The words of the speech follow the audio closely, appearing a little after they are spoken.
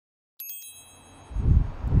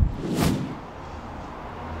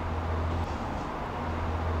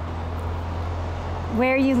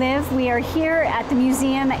where you live. We are here at the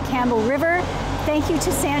museum at Campbell River. Thank you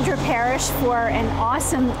to Sandra Parrish for an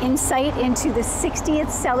awesome insight into the 60th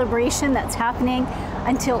celebration that's happening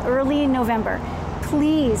until early November.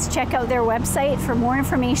 Please check out their website for more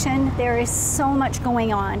information. There is so much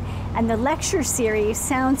going on, and the lecture series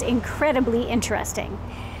sounds incredibly interesting.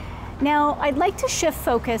 Now, I'd like to shift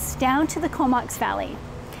focus down to the Comox Valley.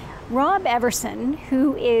 Rob Everson,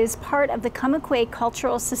 who is part of the Kumugwe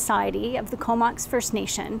Cultural Society of the Comox First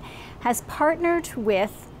Nation, has partnered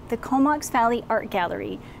with the Comox Valley Art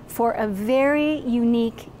Gallery for a very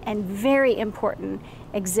unique and very important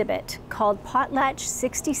exhibit called Potlatch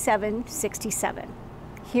 6767.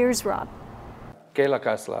 Here's Rob.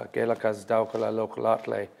 Gelakasla, Gelakas Daukala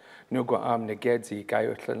Lokalatle, Nugwa Am Negedzi,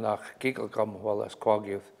 Gayutlanach, Gigalgum Wallace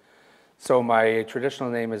Quaguth. So my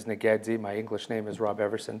traditional name is Negedzi, my English name is Rob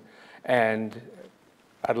Everson, and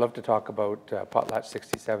I'd love to talk about Potlatch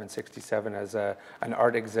 6767 as an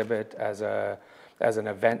art exhibit, as an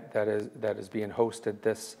event that is being hosted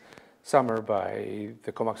this summer by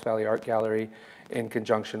the Comox Valley Art Gallery in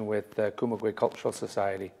conjunction with the Kumugwe Cultural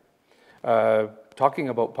Society. Talking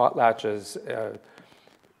about potlatches,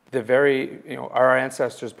 our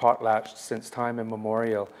ancestors potlatched since time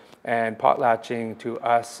immemorial, and potlatching to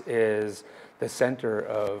us is the center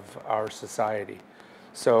of our society.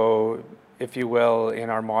 So, if you will,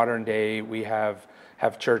 in our modern day, we have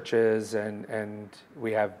churches and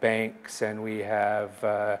we have banks and we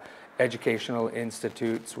have educational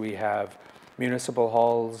institutes, we have municipal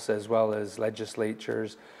halls as well as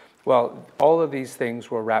legislatures. Well, all of these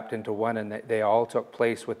things were wrapped into one, and they all took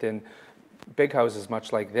place within big houses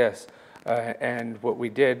much like this. And what we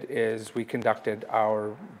did is we conducted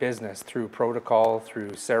our business through protocol,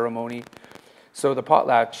 through ceremony. So the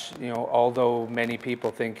potlatch, although many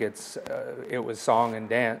people think it was song and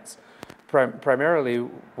dance, primarily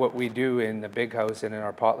what we do in the big house and in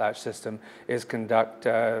our potlatch system is conduct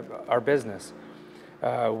our business,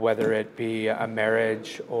 whether it be a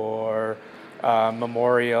marriage or a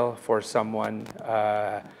memorial for someone,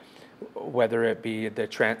 whether it be the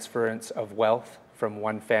transference of wealth from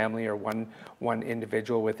one family or one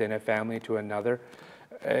individual within a family to another.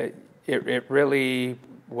 It really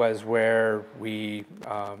was where we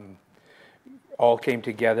all came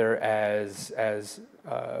together as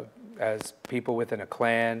people within a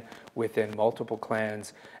clan, within multiple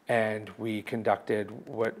clans, and we conducted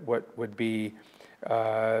what would be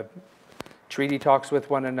treaty talks with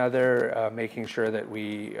one another, making sure that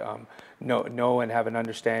we know and have an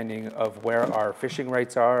understanding of where our fishing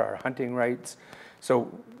rights are, our hunting rights.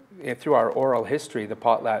 So through our oral history, the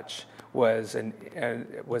potlatch was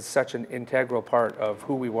such an integral part of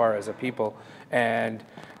who we were as a people. And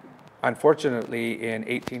unfortunately, in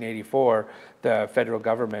 1884, the federal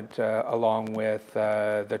government, along with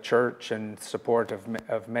the church and support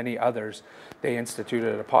of many others, they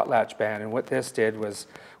instituted a Potlatch Ban. And what this did was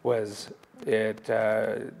it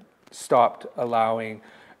stopped allowing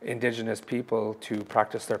Indigenous people to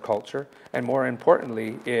practice their culture, and more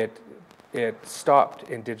importantly, it stopped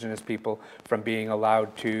Indigenous people from being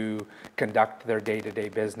allowed to conduct their day-to-day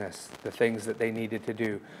business, the things that they needed to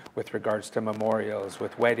do with regards to memorials,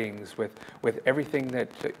 with weddings, with everything that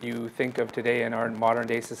you think of today in our modern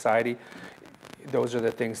day society. Those are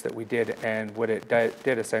the things that we did, and what it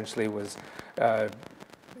did essentially was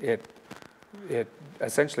it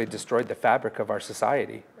essentially destroyed the fabric of our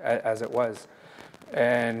society as it was.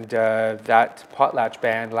 And that Potlatch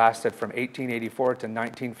Ban lasted from 1884 to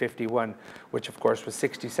 1951, which of course was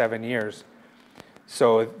 67 years.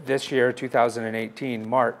 So this year, 2018,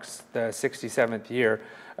 marks the 67th year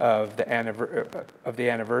of the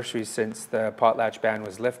anniversary since the Potlatch Ban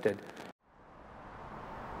was lifted.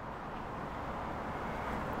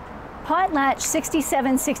 Potlatch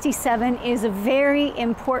 6767 is a very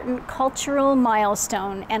important cultural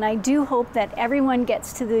milestone, and I do hope that everyone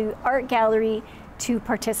gets to the art gallery to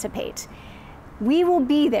participate. We will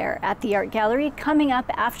be there at the art gallery coming up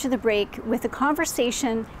after the break with a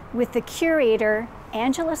conversation with the curator,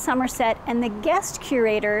 Angela Somerset, and the guest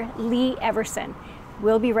curator, Lee Everson.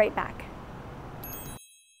 We'll be right back.